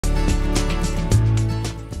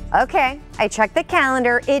Okay, I checked the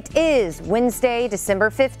calendar. It is Wednesday, December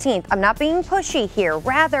 15th. I'm not being pushy here.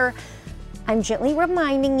 Rather, I'm gently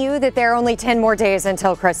reminding you that there are only 10 more days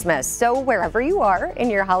until Christmas. So wherever you are in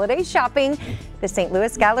your holiday shopping, the St.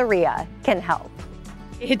 Louis Galleria can help.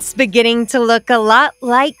 It's beginning to look a lot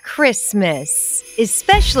like Christmas,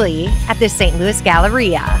 especially at the St. Louis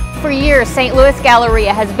Galleria. For years, St. Louis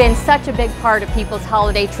Galleria has been such a big part of people's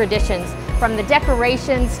holiday traditions. From the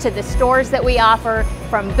decorations to the stores that we offer,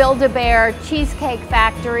 from Build-A-Bear, Cheesecake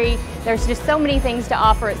Factory. There's just so many things to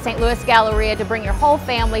offer at St. Louis Galleria to bring your whole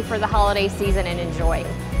family for the holiday season and enjoy.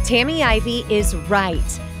 Tammy Ivy is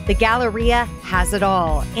right. The Galleria has it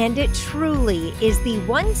all, and it truly is the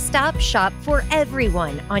one-stop shop for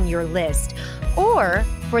everyone on your list, or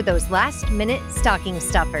for those last-minute stocking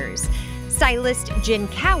stuffers. Stylist Jen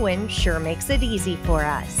Cowan sure makes it easy for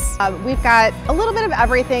us. We've got a little bit of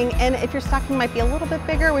everything, and if your stocking might be a little bit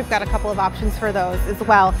bigger, we've got a couple of options for those as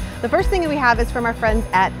well. The first thing that we have is from our friends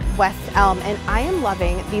at West Elm, and I am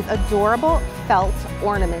loving these adorable felt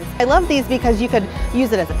ornaments. I love these because you could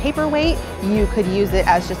use it as a paperweight, you could use it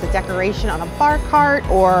as just a decoration on a bar cart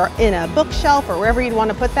or in a bookshelf or wherever you'd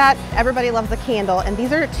want to put that. Everybody loves a candle, and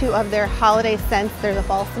these are two of their holiday scents. There's a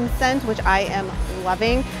balsam scent, which I am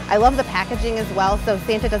loving. I love the packaging as well, so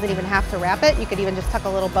Santa doesn't even have to wrap it. You could even just tuck a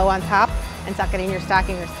little bow on top and tuck it in your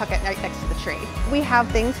stocking or tuck it right next to the tree. We have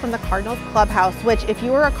things from the Cardinals Clubhouse, which if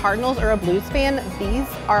you are a Cardinals or a Blues fan, these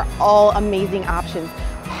are all amazing options.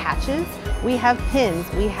 Patches, we have pins,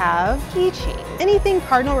 we have keychains. Anything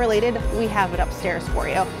Cardinal related, we have it upstairs for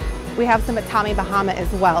you. We have some at Tommy Bahama as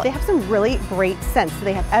well. They have some really great scents.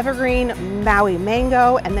 They have evergreen, Maui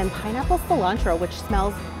mango, and then pineapple cilantro, which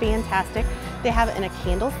smells fantastic. They have it in a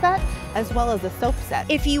candle set as well as a soap set.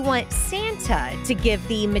 If you want Santa to give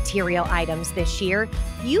the material items this year,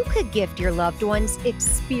 you could gift your loved ones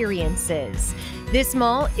experiences. This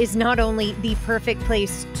mall is not only the perfect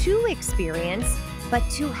place to experience, but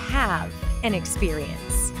to have an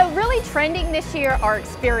experience. So really trending this year are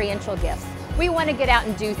experiential gifts. We want to get out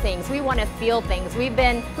and do things. We want to feel things. We've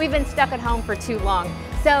been stuck at home for too long.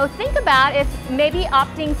 So think about if maybe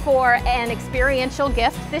opting for an experiential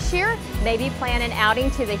gift this year, maybe plan an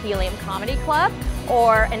outing to the Helium Comedy Club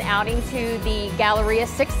or an outing to the Galleria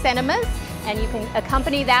 6 Cinemas. And you can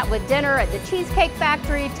accompany that with dinner at the Cheesecake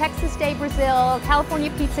Factory, Texas Day Brazil,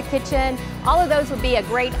 California Pizza Kitchen. All of those would be a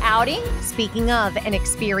great outing. Speaking of an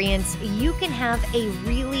experience, you can have a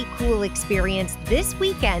really cool experience this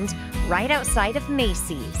weekend right outside of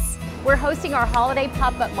Macy's. We're hosting our holiday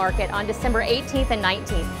pop-up market on December 18th and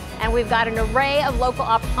 19th. And we've got an array of local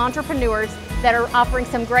entrepreneurs that are offering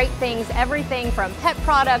some great things, everything from pet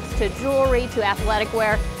products to jewelry to athletic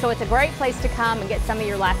wear. So it's a great place to come and get some of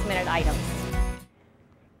your last-minute items.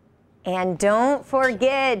 And don't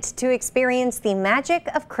forget to experience the magic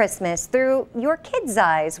of Christmas through your kids'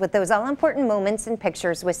 eyes with those all-important moments and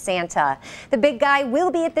pictures with Santa. The big guy will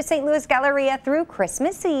be at the St. Louis Galleria through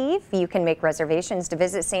Christmas Eve. You can make reservations to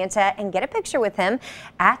visit Santa and get a picture with him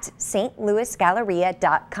at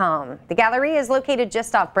stlouisgalleria.com. The Galleria is located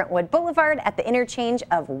just off Brentwood Boulevard at the interchange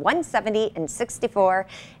of 170 and 64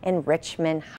 in Richmond.